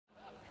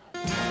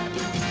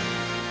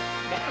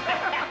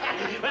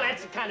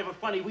kind of a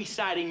funny we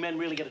siding men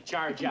really get a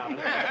charge out of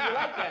it. You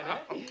like that,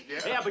 huh?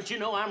 Yeah, but you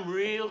know, I'm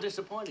real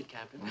disappointed,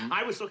 Captain.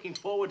 I was looking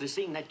forward to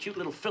seeing that cute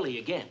little filly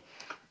again.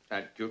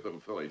 That cute little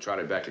filly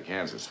trotted back to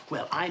Kansas.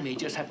 Well, I may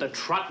just have to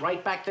trot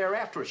right back there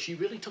after her. She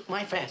really took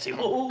my fancy.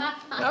 Oh.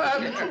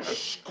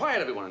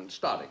 Quiet, everyone.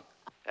 Starting.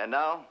 And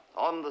now,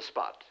 On the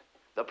Spot,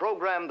 the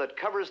program that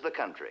covers the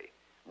country,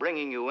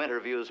 bringing you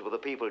interviews with the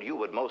people you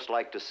would most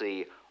like to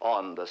see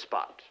on the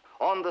spot.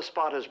 On the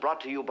Spot is brought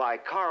to you by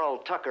Carl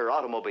Tucker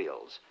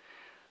Automobiles,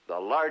 the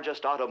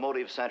largest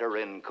automotive center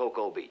in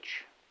Cocoa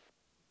Beach.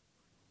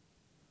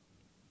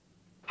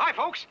 Hi,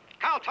 folks.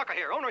 Carl Tucker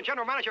here, owner and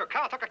general manager of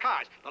Carl Tucker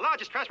Cars, the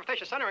largest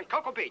transportation center in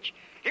Cocoa Beach.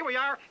 Here we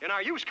are in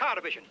our used car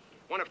division,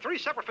 one of 3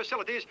 separate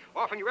facilities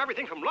offering you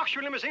everything from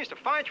luxury limousines to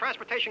fine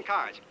transportation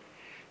cars.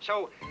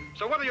 So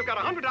whether you've got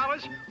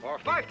 $100 or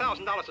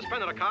 $5,000 to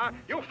spend on a car,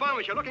 you'll find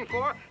what you're looking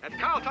for at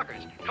Carl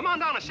Tucker's. Come on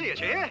down and see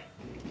us, you hear?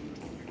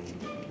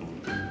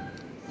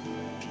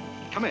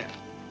 Come here.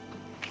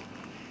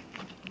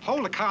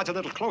 Hold the cards a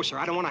little closer.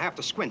 I don't want to have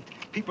to squint.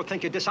 People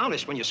think you're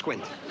dishonest when you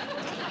squint.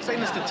 Say,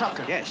 Mr.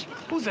 Tucker. Yes.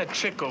 Who's that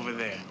chick over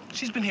there?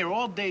 She's been here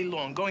all day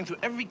long, going through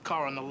every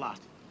car on the lot.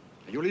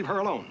 You leave her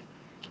alone.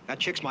 That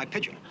chick's my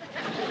pigeon.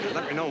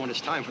 Let me know when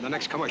it's time for the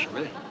next commercial,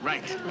 will you?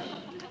 Right.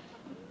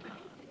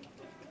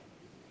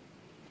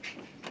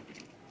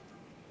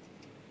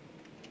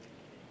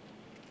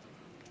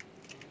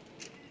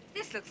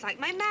 This looks like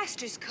my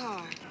master's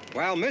car.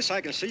 Well, miss, I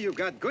can see you've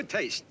got good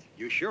taste.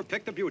 You sure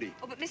picked a beauty.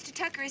 Oh, but Mr.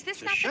 Tucker, is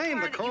this It's a not the car shame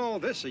to that call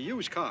this a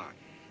used car.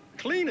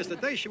 Clean as the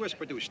day she was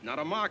produced, not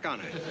a mark on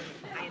it.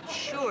 I am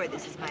sure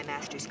this is my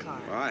master's car.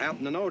 Well, I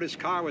happen to know this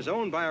car was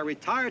owned by a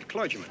retired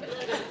clergyman.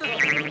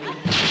 Yes,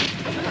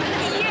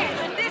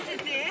 this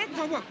is it.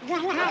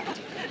 What happened?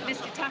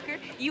 Mr. Tucker,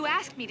 you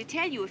asked me to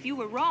tell you if you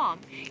were wrong.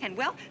 And,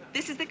 well,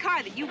 this is the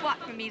car that you bought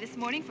from me this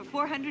morning for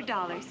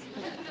 $400.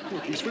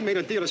 Oh, geez, we made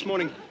a deal this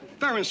morning.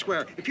 Fair and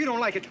square. If you don't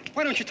like it,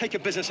 why don't you take your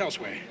business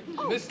elsewhere?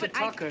 Oh, Mr.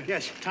 Tucker.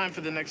 Yes? Time for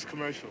the next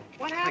commercial.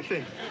 What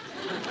happened?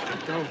 I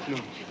don't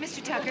know.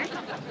 Mr. Tucker?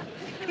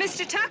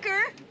 Mr.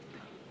 Tucker?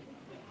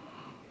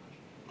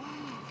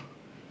 Oh,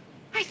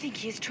 I think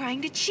he is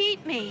trying to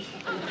cheat me.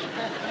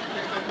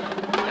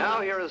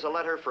 Now here is a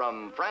letter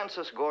from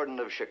Frances Gordon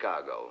of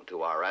Chicago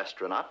to our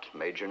astronaut,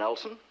 Major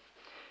Nelson.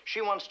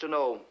 She wants to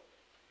know,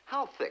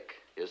 how thick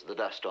is the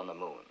dust on the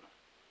moon?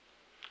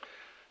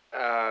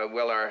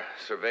 Well, our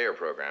surveyor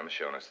program has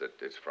shown us that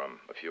it's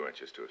from a few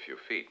inches to a few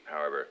feet.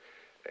 However,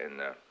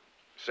 in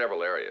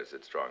several areas,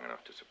 it's strong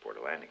enough to support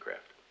a landing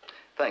craft.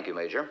 Thank you,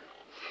 Major.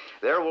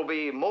 There will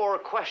be more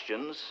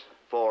questions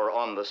for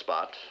On the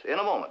Spot in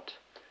a moment,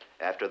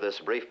 after this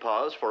brief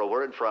pause for a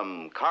word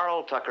from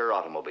Carl Tucker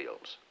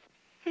Automobiles.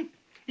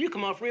 You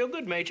come off real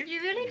good, Major. You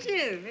really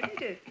do, really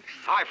do.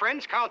 Hi,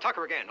 friends. Carl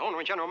Tucker again, owner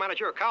and general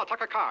manager of Carl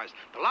Tucker Cars,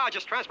 the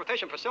largest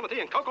transportation facility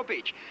in Cocoa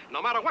Beach.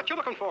 No matter what you're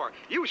looking for,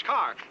 used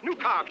car, new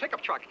car,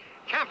 pickup truck,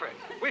 camper,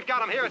 we've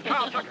got them here at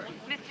Carl Tucker.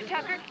 Mr.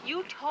 Tucker,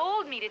 you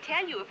told me to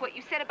tell you if what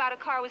you said about a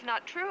car was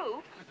not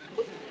true.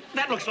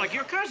 That looks like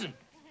your cousin.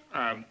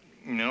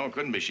 No, it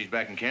couldn't be. She's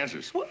back in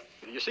Kansas. What?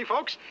 You see,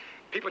 folks,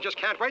 people just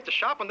can't wait to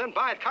shop and then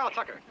buy at Carl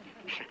Tucker.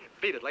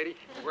 Beat it, lady.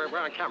 We're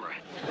on camera.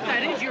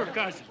 That is your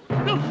cousin.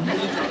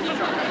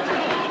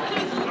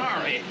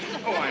 Sorry.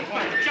 Oh,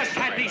 I Just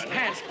had these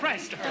pants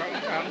pressed.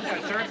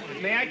 Sir,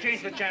 may I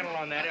change the channel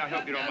on that? I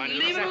hope you don't mind.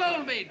 Leave it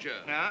alone, Major.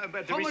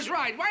 But Tom was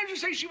right. Why did you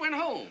say she went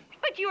home?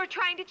 But you were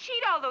trying to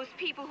cheat all those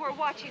people who are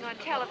watching on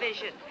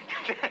television.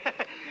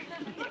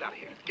 Get out of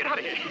here. Get out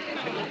of here.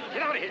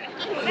 Get out of here.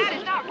 That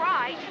is not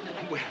right.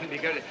 Well,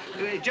 because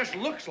it just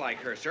looks like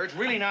her, sir. It's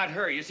really not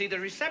her. You see, the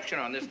reception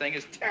on this thing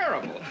is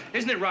terrible.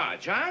 Isn't it,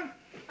 Raj, huh?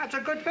 That's a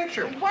good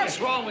picture.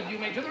 What's wrong with you,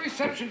 Major? The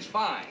reception's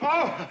fine.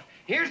 Oh,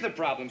 here's the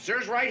problem, sir.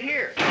 It's right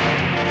here.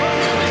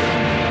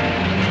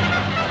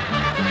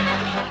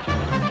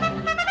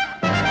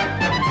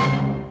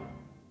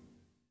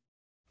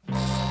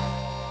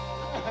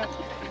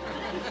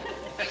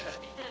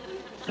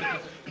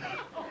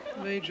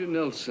 Major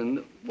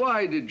Nelson,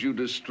 why did you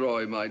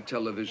destroy my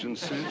television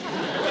set?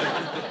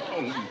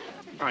 Oh,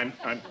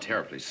 I'm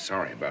terribly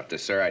sorry about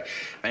this, sir.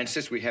 I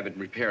insist we have it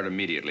repaired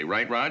immediately.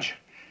 Right, Raj?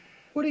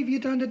 What have you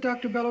done to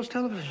Dr. Bellows'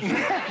 television?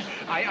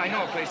 I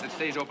know a place that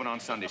stays open on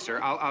Sunday, sir.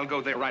 I'll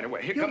go there right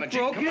away. Here, You come on,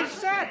 broke come your on.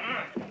 set.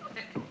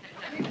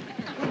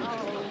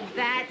 Oh,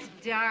 that's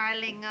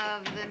darling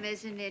of them,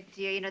 isn't it,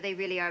 dear? You know, they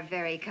really are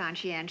very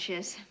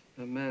conscientious.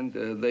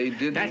 Amanda, they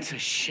didn't... That's a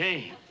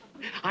shame.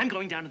 I'm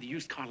going down to the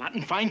used car lot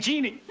and find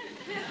Genie.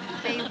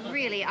 They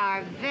really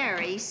are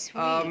very sweet.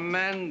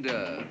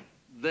 Amanda,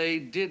 they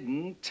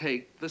didn't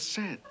take the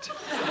set.